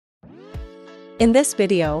In this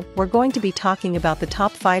video, we're going to be talking about the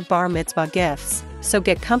top 5 Bar Mitzvah gifts, so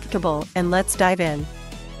get comfortable and let's dive in.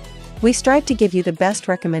 We strive to give you the best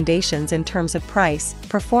recommendations in terms of price,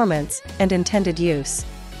 performance, and intended use.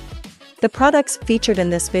 The products featured in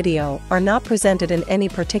this video are not presented in any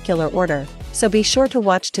particular order, so be sure to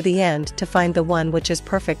watch to the end to find the one which is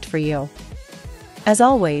perfect for you. As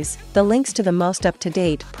always, the links to the most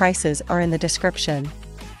up-to-date prices are in the description.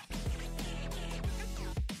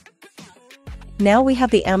 Now we have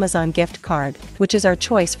the Amazon gift card, which is our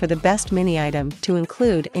choice for the best mini item to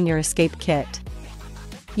include in your escape kit.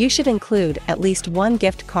 You should include at least one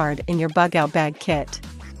gift card in your bug-out bag kit.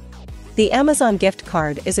 The Amazon gift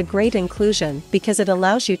card is a great inclusion because it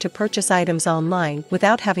allows you to purchase items online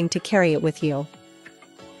without having to carry it with you.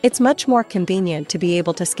 It's much more convenient to be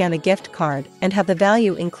able to scan a gift card and have the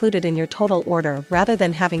value included in your total order rather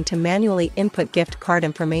than having to manually input gift card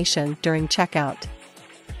information during checkout.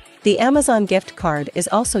 The Amazon gift card is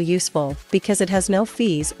also useful because it has no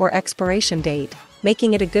fees or expiration date,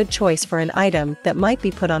 making it a good choice for an item that might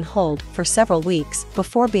be put on hold for several weeks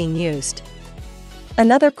before being used.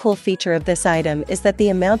 Another cool feature of this item is that the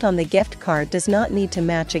amount on the gift card does not need to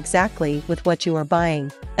match exactly with what you are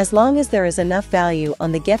buying. As long as there is enough value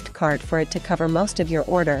on the gift card for it to cover most of your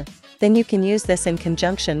order, then you can use this in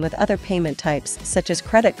conjunction with other payment types such as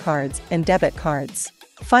credit cards and debit cards.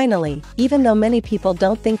 Finally, even though many people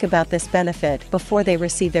don't think about this benefit before they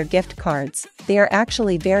receive their gift cards, they are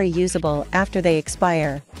actually very usable after they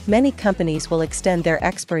expire. Many companies will extend their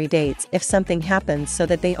expiry dates if something happens so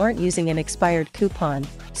that they aren't using an expired coupon,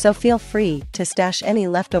 so feel free to stash any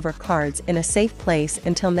leftover cards in a safe place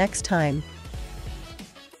until next time.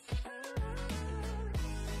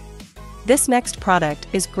 This next product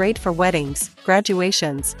is great for weddings,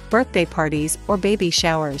 graduations, birthday parties, or baby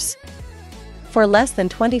showers. For less than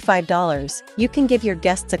 $25, you can give your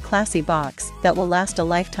guests a classy box that will last a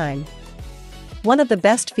lifetime. One of the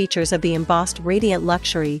best features of the embossed Radiant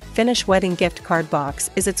Luxury Finish Wedding Gift Card Box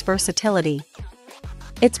is its versatility.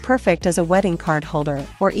 It's perfect as a wedding card holder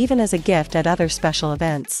or even as a gift at other special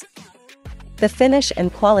events. The finish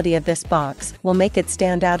and quality of this box will make it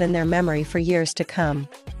stand out in their memory for years to come.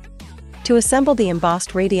 To assemble the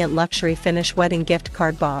embossed Radiant Luxury Finish Wedding Gift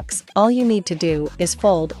Card Box, all you need to do is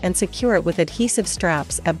fold and secure it with adhesive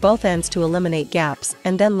straps at both ends to eliminate gaps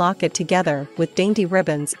and then lock it together with dainty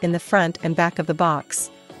ribbons in the front and back of the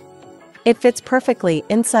box. It fits perfectly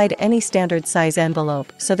inside any standard size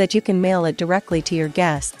envelope so that you can mail it directly to your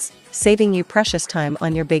guests, saving you precious time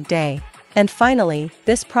on your big day. And finally,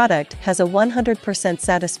 this product has a 100%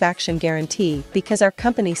 satisfaction guarantee because our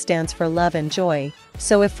company stands for love and joy.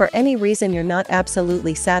 So if for any reason you're not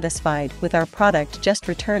absolutely satisfied with our product, just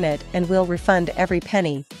return it and we'll refund every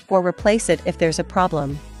penny, or replace it if there's a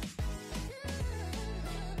problem.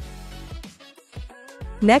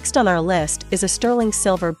 Next on our list is a sterling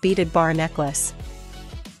silver beaded bar necklace.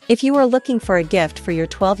 If you are looking for a gift for your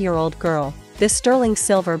 12-year-old girl, this sterling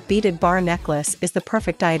silver beaded bar necklace is the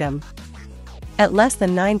perfect item. At less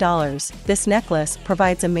than $9, this necklace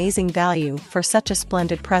provides amazing value for such a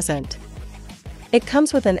splendid present. It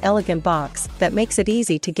comes with an elegant box that makes it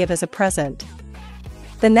easy to give as a present.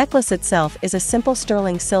 The necklace itself is a simple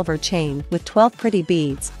sterling silver chain with 12 pretty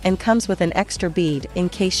beads and comes with an extra bead in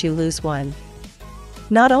case you lose one.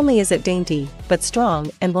 Not only is it dainty, but strong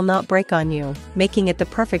and will not break on you, making it the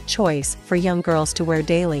perfect choice for young girls to wear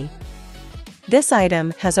daily. This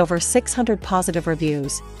item has over 600 positive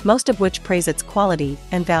reviews, most of which praise its quality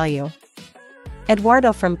and value.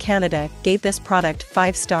 Eduardo from Canada gave this product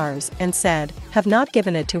 5 stars and said, "Have not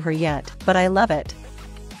given it to her yet, but I love it.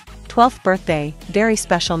 12th birthday, very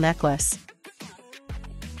special necklace."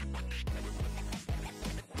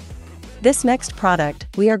 This next product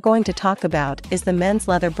we are going to talk about is the men's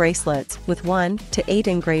leather bracelets with 1 to 8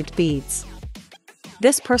 engraved beads.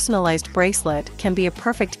 This personalized bracelet can be a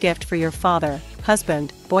perfect gift for your father,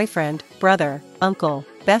 husband, boyfriend, brother, uncle,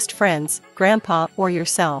 best friends, grandpa, or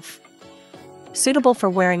yourself. Suitable for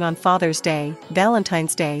wearing on Father's Day,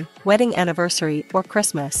 Valentine's Day, wedding anniversary, or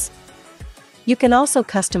Christmas. You can also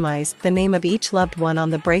customize the name of each loved one on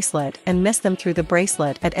the bracelet and miss them through the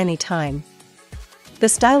bracelet at any time. The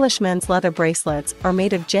stylish men's leather bracelets are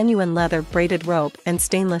made of genuine leather braided rope and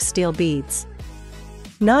stainless steel beads.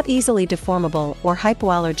 Not easily deformable or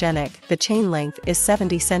hypoallergenic, the chain length is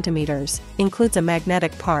 70 centimeters, includes a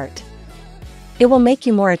magnetic part. It will make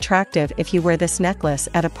you more attractive if you wear this necklace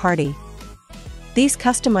at a party. These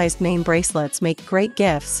customized name bracelets make great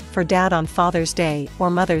gifts for Dad on Father's Day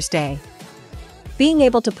or Mother's Day. Being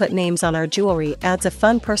able to put names on our jewelry adds a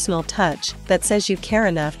fun personal touch that says you care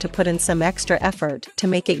enough to put in some extra effort to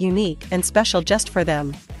make it unique and special just for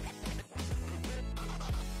them.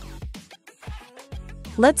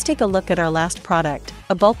 Let's take a look at our last product,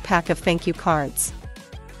 a bulk pack of thank you cards.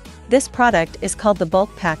 This product is called the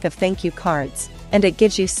bulk pack of thank you cards, and it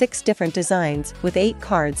gives you 6 different designs with 8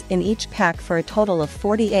 cards in each pack for a total of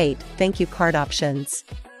 48 thank you card options.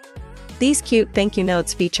 These cute thank you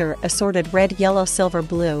notes feature assorted red, yellow, silver,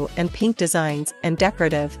 blue, and pink designs and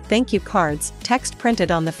decorative thank you cards, text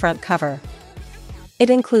printed on the front cover. It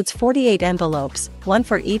includes 48 envelopes, one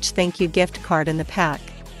for each thank you gift card in the pack.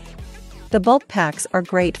 The bulk packs are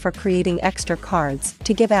great for creating extra cards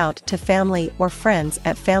to give out to family or friends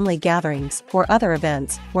at family gatherings or other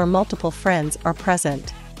events where multiple friends are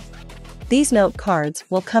present. These note cards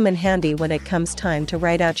will come in handy when it comes time to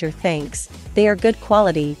write out your thanks. They are good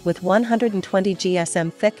quality with 120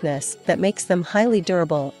 GSM thickness that makes them highly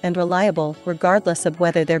durable and reliable regardless of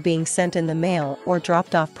whether they're being sent in the mail or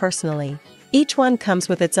dropped off personally. Each one comes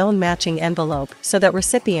with its own matching envelope so that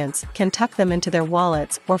recipients can tuck them into their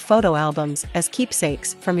wallets or photo albums as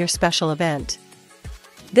keepsakes from your special event.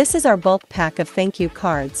 This is our bulk pack of thank you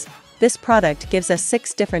cards. This product gives us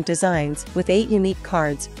 6 different designs with 8 unique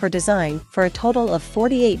cards per design for a total of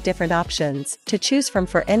 48 different options to choose from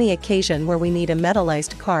for any occasion where we need a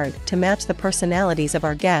metallized card to match the personalities of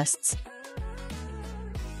our guests.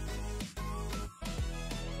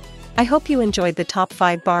 I hope you enjoyed the top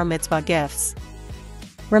 5 Bar Mitzvah gifts.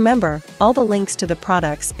 Remember, all the links to the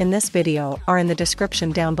products in this video are in the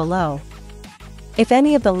description down below. If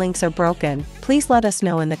any of the links are broken, please let us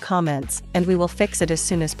know in the comments and we will fix it as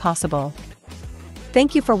soon as possible.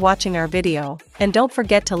 Thank you for watching our video, and don't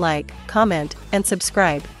forget to like, comment, and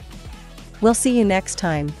subscribe. We'll see you next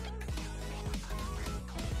time.